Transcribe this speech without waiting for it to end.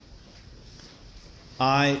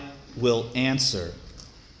I will answer.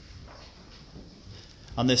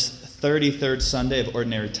 On this 33rd Sunday of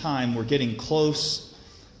Ordinary Time, we're getting close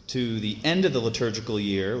to the end of the liturgical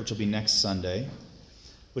year, which will be next Sunday,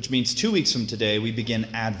 which means 2 weeks from today we begin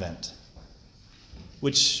Advent,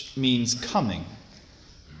 which means coming.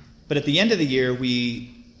 But at the end of the year,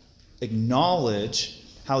 we acknowledge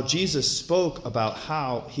how Jesus spoke about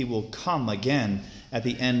how he will come again at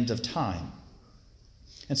the end of time.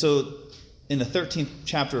 And so in the 13th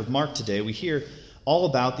chapter of Mark today, we hear all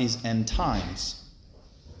about these end times.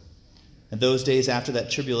 And those days after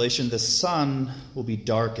that tribulation, the sun will be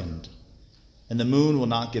darkened, and the moon will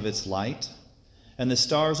not give its light, and the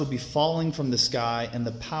stars will be falling from the sky, and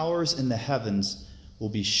the powers in the heavens will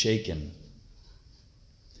be shaken.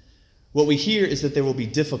 What we hear is that there will be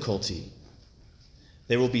difficulty.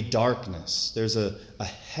 There will be darkness. There's a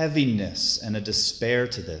heaviness and a despair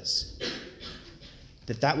to this.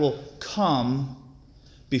 That will come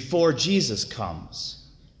before Jesus comes.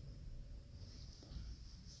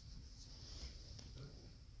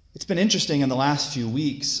 It's been interesting in the last few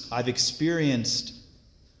weeks. I've experienced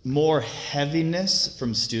more heaviness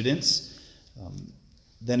from students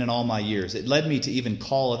than in all my years. It led me to even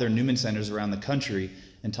call other Newman Centers around the country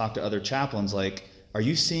and talk to other chaplains like, are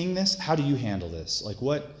you seeing this? How do you handle this? Like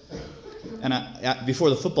what? And before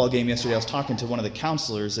the football game yesterday, I was talking to one of the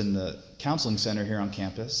counselors in the counseling center here on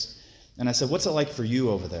campus. And I said, what's it like for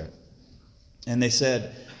you over there? And they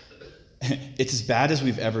said, it's as bad as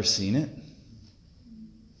we've ever seen it.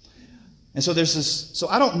 And so there's this. So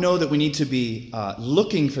I don't know that we need to be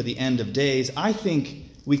looking for the end of days. I think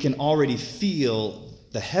we can already feel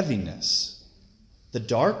the heaviness, the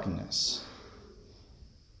darkness.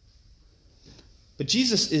 But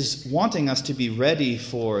Jesus is wanting us to be ready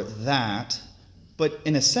for that. But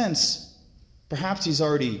in a sense, perhaps he's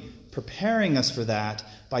already preparing us for that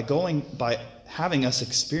by having us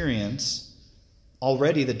experience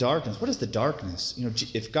already the darkness. What is the darkness? You know,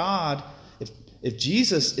 if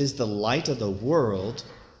Jesus is the light of the world,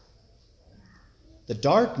 the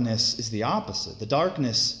darkness is the opposite. The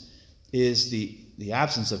darkness is the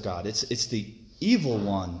absence of God. It's the evil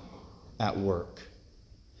one at work.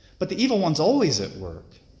 But the evil one's always at work.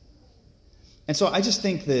 And so I just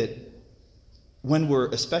think that when we're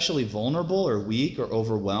especially vulnerable or weak or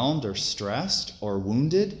overwhelmed or stressed or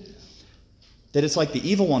wounded, that it's like the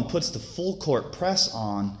evil one puts the full court press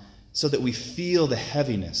on so that we feel the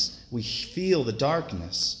heaviness, we feel the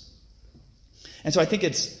darkness. And so I think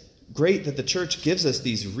it's great that the church gives us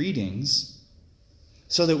these readings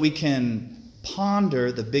so that we can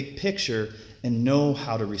ponder the big picture and know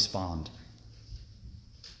how to respond.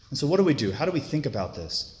 And so what do we do? How do we think about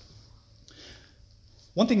this?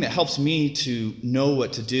 One thing that helps me to know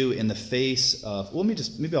what to do in the face of,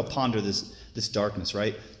 maybe I'll ponder this darkness,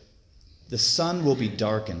 right? The sun will be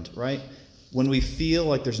darkened, right? When we feel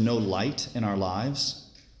like there's no light in our lives,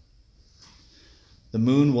 the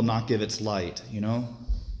moon will not give its light, you know?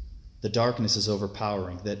 The darkness is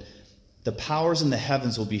overpowering, that the powers in the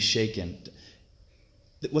heavens will be shaken.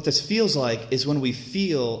 What this feels like is when we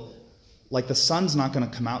feel like the sun's not going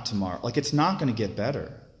to come out tomorrow, like it's not going to get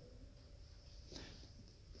better.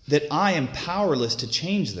 That I am powerless to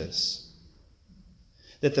change this.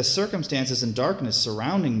 That the circumstances and darkness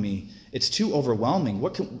surrounding me, it's too overwhelming.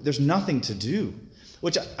 There's nothing to do.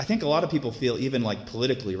 Which I think a lot of people feel even like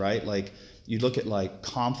politically, right? Like you look at like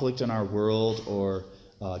conflict in our world or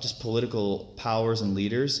just political powers and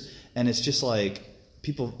leaders, and it's just like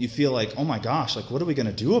you feel like, oh my gosh, like what are we going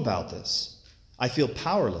to do about this? I feel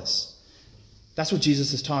powerless. That's what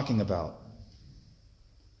Jesus is talking about.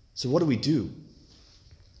 So what do we do?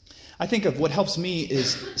 I think of what helps me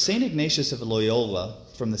is St. Ignatius of Loyola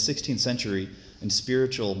from the 16th century and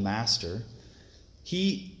spiritual master.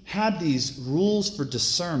 He had these rules for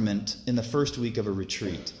discernment in the first week of a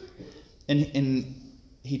retreat. And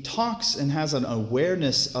he talks and has an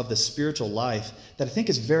awareness of the spiritual life that I think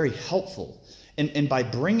is very helpful. And by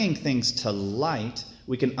bringing things to light,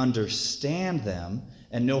 we can understand them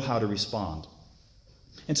and know how to respond.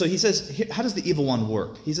 And so he says, how does the evil one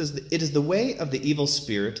work? He says, it is the way of the evil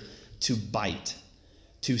spirit to bite,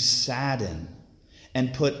 to sadden,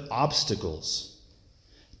 and put obstacles,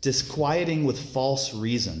 disquieting with false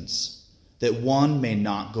reasons, that one may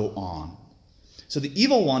not go on. So the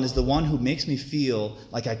evil one is the one who makes me feel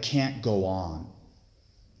like I can't go on.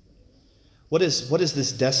 What is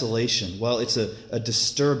this desolation? Well, it's a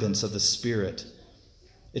disturbance of the spirit.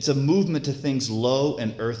 It's a movement to things low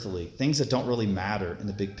and earthly, things that don't really matter in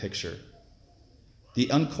the big picture. The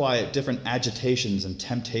unquiet, different agitations and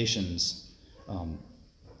temptations,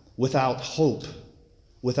 without hope,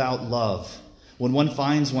 without love, when one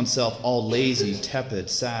finds oneself all lazy, tepid,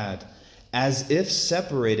 sad, as if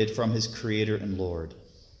separated from his Creator and Lord. Have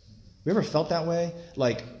you ever felt that way?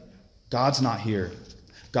 Like, God's not here.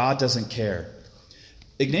 God doesn't care.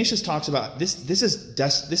 Ignatius talks about this. This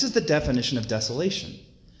is the definition of desolation.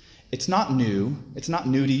 It's not new. It's not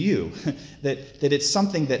new to you. that it's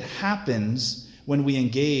something that happens when we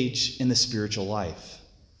engage in the spiritual life.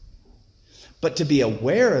 But to be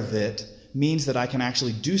aware of it means that I can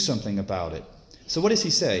actually do something about it. So what does he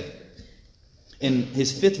say? In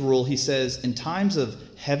his fifth rule, he says, in times of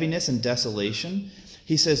heaviness and desolation,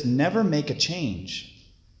 he says, never make a change.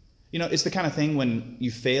 You know, it's the kind of thing when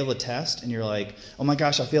you fail a test and you're like, oh my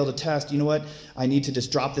gosh, I failed a test. You know what? I need to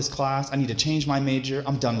just drop this class. I need to change my major.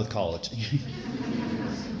 I'm done with college.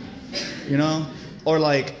 You know? Or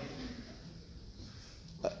like,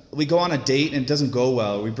 we go on a date and it doesn't go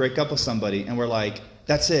well. We break up with somebody and we're like,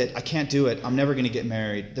 that's it. I can't do it. I'm never going to get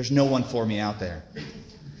married. There's no one for me out there.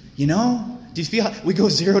 You know? Do you feel how we go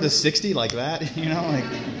 0 to 60 like that? You know, like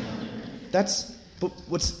that's. But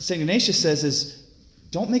what St. Ignatius says is,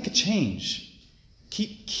 don't make a change.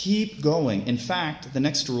 Keep going. In fact, the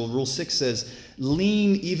next rule, Rule 6, says,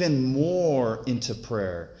 lean even more into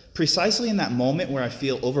prayer. Precisely in that moment where I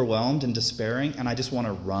feel overwhelmed and despairing and I just want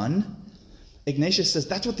to run, Ignatius says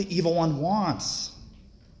that's what the evil one wants.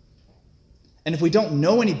 And if we don't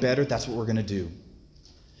know any better, that's what we're going to do.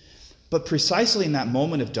 But precisely in that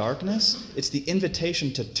moment of darkness, it's the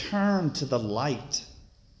invitation to turn to the light.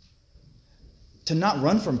 To not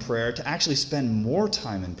run from prayer, to actually spend more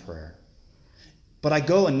time in prayer. But I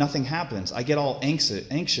go and nothing happens. I get all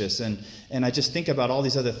anxious and I just think about all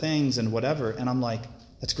these other things and whatever. And I'm like,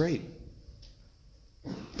 that's great.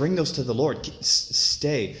 Bring those to the Lord.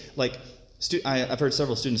 Stay. Like, I've heard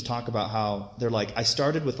several students talk about how they're like, I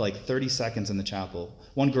started with like 30 seconds in the chapel.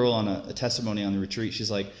 One girl on a testimony on the retreat, she's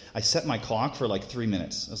like, I set my clock for like 3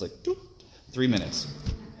 minutes. I was like, 3 minutes.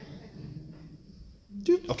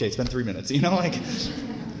 Okay, it's been 3 minutes, you know, like.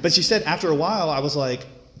 But she said after a while, I was like,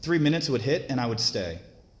 3 minutes would hit and I would stay.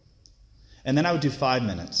 And then I would do 5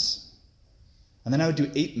 minutes. And then I would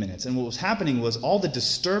do 8 minutes. And what was happening was all the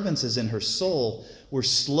disturbances in her soul were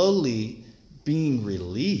slowly being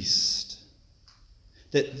released.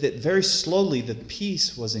 That very slowly the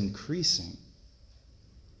peace was increasing.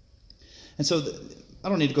 And so I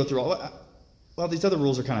don't need to go through all these other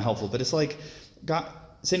rules are kind of helpful, but it's like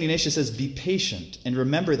St. Ignatius says, be patient and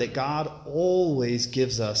remember that God always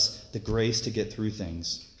gives us the grace to get through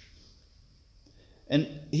things. And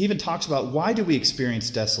he even talks about, why do we experience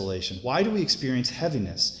desolation? Why do we experience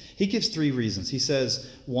heaviness? He gives 3 reasons. He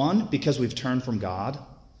says, 1, because we've turned from God.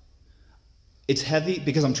 It's heavy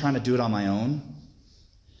because I'm trying to do it on my own.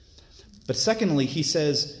 But secondly, he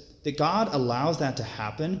says that God allows that to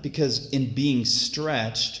happen because in being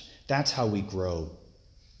stretched, that's how we grow.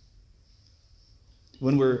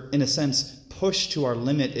 When we're, in a sense, pushed to our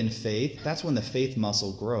limit in faith, that's when the faith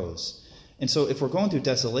muscle grows. And so if we're going through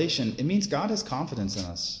desolation, it means God has confidence in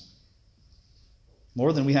us.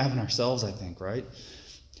 More than we have in ourselves, I think, right?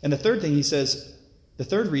 And the third thing he says, the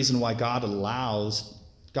third reason why God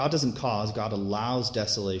doesn't cause, God allows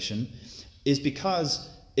desolation, is because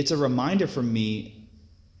it's a reminder for me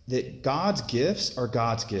that God's gifts are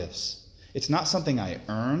God's gifts. It's not something I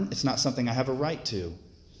earn. It's not something I have a right to.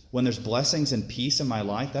 When there's blessings and peace in my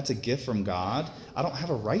life, that's a gift from God. I don't have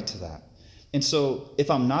a right to that. And so if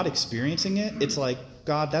I'm not experiencing it, it's like,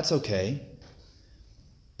 God, that's okay.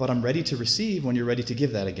 But I'm ready to receive when you're ready to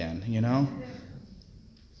give that again, you know?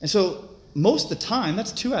 And so most of the time,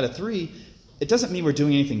 that's 2 out of 3, it doesn't mean we're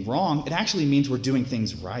doing anything wrong. It actually means we're doing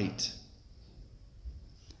things right.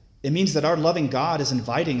 It means that our loving God is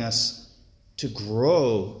inviting us to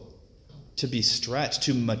grow, to be stretched,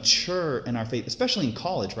 to mature in our faith, especially in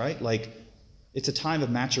college, right? Like, it's a time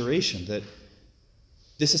of maturation that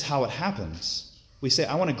this is how it happens. We say,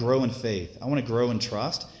 I want to grow in faith. I want to grow in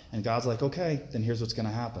trust. And God's like, okay, then here's what's going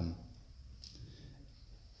to happen.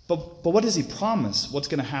 But what does he promise? What's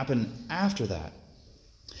going to happen after that?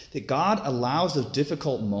 That God allows those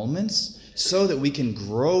difficult moments so that we can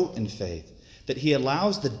grow in faith. That he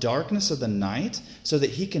allows the darkness of the night so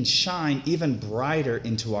that he can shine even brighter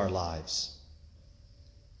into our lives.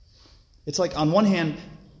 It's like, on one hand,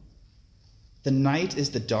 the night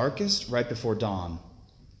is the darkest right before dawn.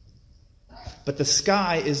 But the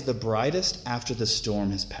sky is the brightest after the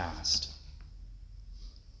storm has passed.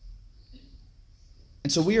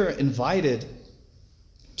 And so we are invited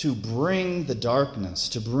to bring the darkness,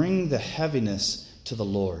 to bring the heaviness to the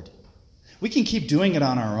Lord. We can keep doing it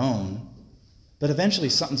on our own, but eventually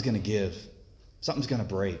something's going to give. Something's going to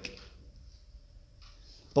break.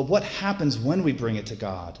 But what happens when we bring it to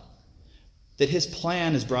God? that his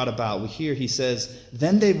plan is brought about. We hear he says,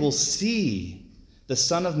 then they will see the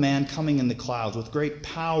Son of Man coming in the clouds with great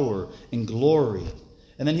power and glory.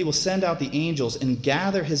 And then he will send out the angels and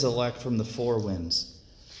gather his elect from the four winds.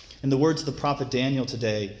 In the words of the prophet Daniel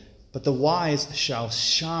today, but the wise shall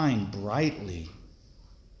shine brightly.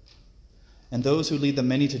 And those who lead the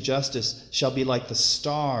many to justice shall be like the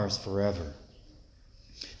stars forever.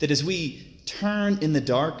 That as we turn in the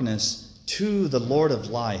darkness to the Lord of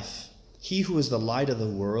life, he who is the light of the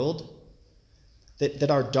world,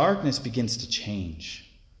 that our darkness begins to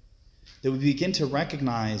change. That we begin to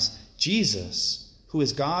recognize Jesus, who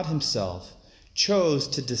is God himself, chose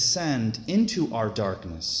to descend into our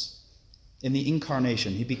darkness in the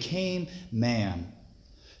incarnation. He became man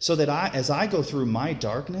so that as I go through my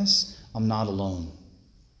darkness, I'm not alone.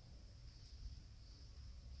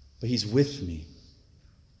 But he's with me.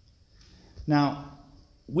 Now,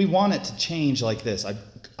 we want it to change like this.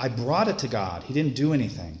 I brought it to God. He didn't do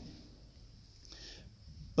anything.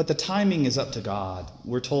 But the timing is up to God.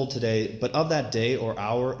 We're told today, but of that day or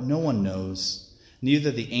hour, no one knows, neither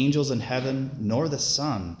the angels in heaven nor the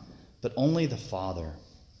Son, but only the Father.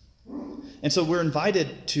 And so we're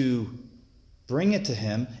invited to bring it to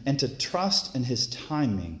him and to trust in his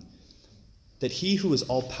timing, that he who is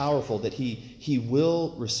all-powerful, that he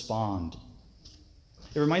will respond.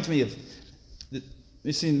 It reminds me of, it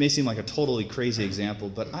may seem like a totally crazy example,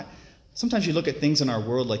 but sometimes you look at things in our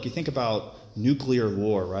world, like you think about nuclear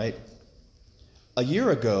war, right? A year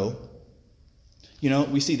ago,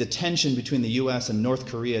 we see the tension between the U.S. and North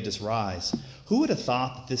Korea just rise. Who would have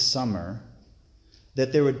thought that this summer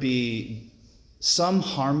that there would be some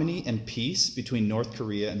harmony and peace between North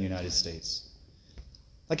Korea and the United States?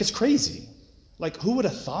 Like, it's crazy. Like, who would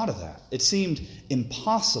have thought of that? It seemed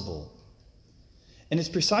impossible. And it's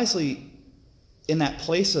precisely in that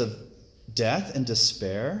place of death and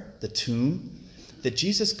despair, the tomb, that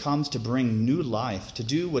Jesus comes to bring new life, to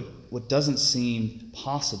do what doesn't seem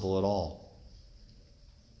possible at all.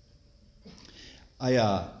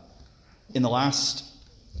 In the last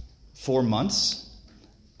 4 months,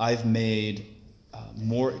 I've made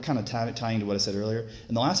more, kind of tying to what I said earlier,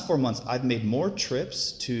 in the last 4 months, I've made more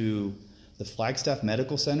trips to the Flagstaff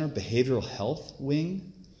Medical Center Behavioral Health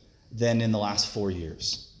Wing than in the last 4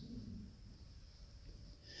 years.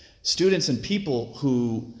 Students and people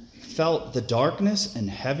who felt the darkness and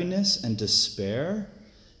heaviness and despair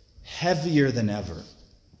heavier than ever.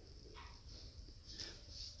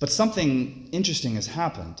 But something interesting has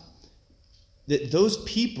happened. That those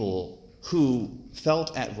people who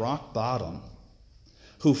felt at rock bottom,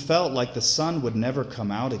 who felt like the sun would never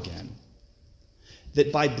come out again,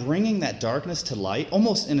 that by bringing that darkness to light,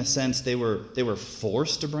 almost in a sense they were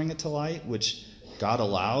forced to bring it to light, which God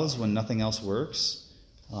allows when nothing else works,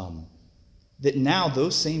 that now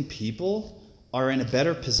those same people are in a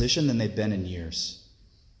better position than they've been in years.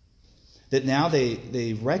 That now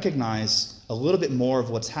they recognize a little bit more of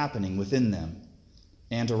what's happening within them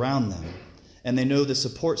and around them. And they know the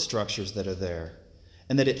support structures that are there.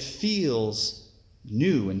 And that it feels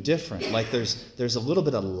new and different, like there's a little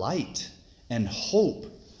bit of light and hope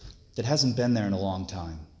that hasn't been there in a long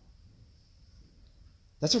time.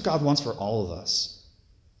 That's what God wants for all of us.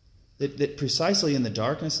 That precisely in the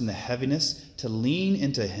darkness and the heaviness, to lean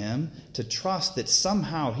into him, to trust that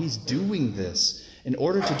somehow he's doing this in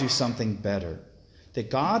order to do something better. That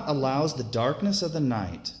God allows the darkness of the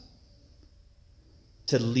night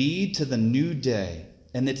to lead to the new day.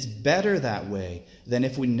 And it's better that way than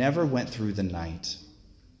if we never went through the night.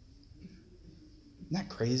 Isn't that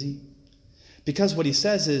crazy? Because what he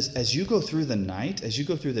says is, as you go through the night, as you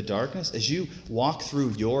go through the darkness, as you walk through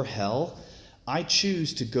your hell, I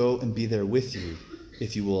choose to go and be there with you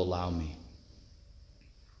if you will allow me.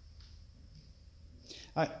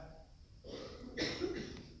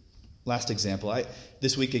 Last example.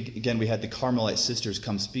 This week, again, we had the Carmelite sisters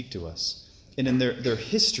come speak to us. And in their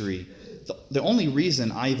history, the only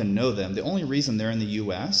reason I even know them, the only reason they're in the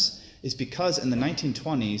U.S., is because in the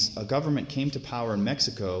 1920s, a government came to power in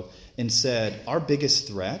Mexico and said, our biggest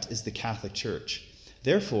threat is the Catholic Church.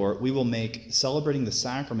 Therefore, we will make celebrating the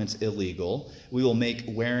sacraments illegal, we will make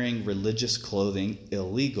wearing religious clothing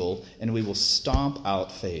illegal, and we will stomp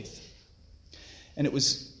out faith. And it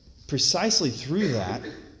was precisely through that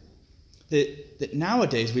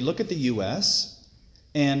nowadays we look at the U.S.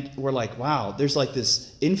 and we're like, wow, there's like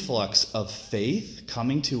this influx of faith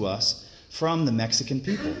coming to us from the Mexican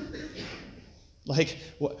people. Like,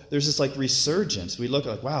 there's this like resurgence. We look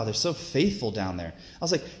like, wow, they're so faithful down there. I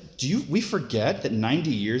was like, we forget that 90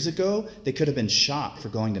 years ago, they could have been shot for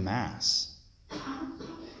going to Mass.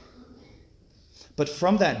 but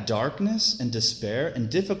from that darkness and despair and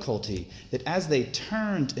difficulty, that as they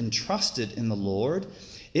turned and trusted in the Lord,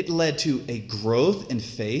 it led to a growth in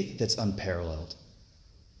faith that's unparalleled.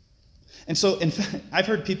 And so, in fact, I've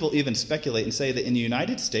heard people even speculate and say that in the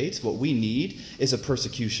United States, what we need is a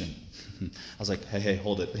persecution. I was like, hey,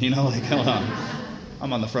 hold it. Hold on.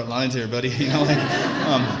 I'm on the front lines here, buddy.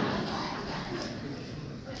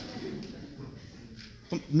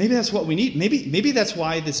 Maybe that's what we need. Maybe that's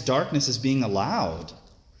why this darkness is being allowed.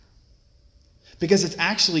 Because it's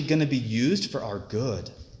actually going to be used for our good.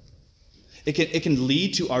 It can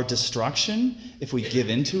lead to our destruction if we give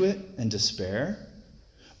into it and despair.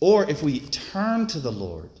 Or if we turn to the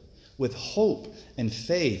Lord with hope and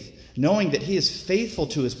faith, knowing that He is faithful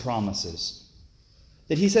to His promises.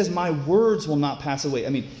 That He says, my words will not pass away. I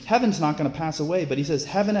mean, heaven's not going to pass away, but He says,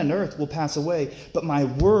 heaven and earth will pass away, but my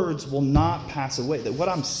words will not pass away. That what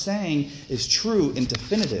I'm saying is true and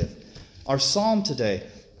definitive. Our psalm today,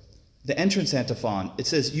 the entrance antiphon, it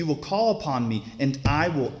says, you will call upon me and I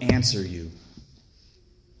will answer you.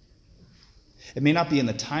 It may not be in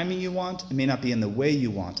the timing you want, it may not be in the way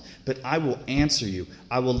you want, but I will answer you.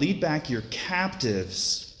 I will lead back your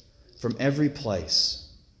captives from every place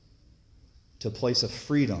to a place of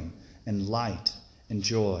freedom and light and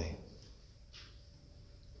joy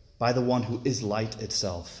by the one who is light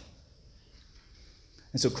itself.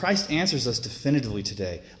 And so Christ answers us definitively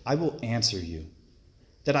today. I will answer you.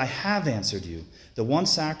 That I have answered you. The one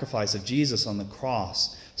sacrifice of Jesus on the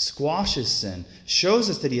cross squashes sin,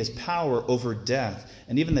 shows us that He has power over death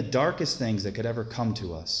and even the darkest things that could ever come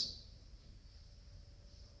to us.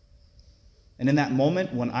 And in that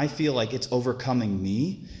moment when I feel like it's overcoming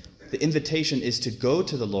me, the invitation is to go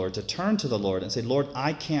to the Lord, to turn to the Lord and say, Lord,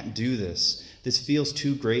 I can't do this. This feels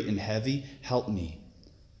too great and heavy. Help me.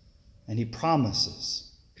 And He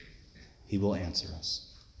promises He will answer us.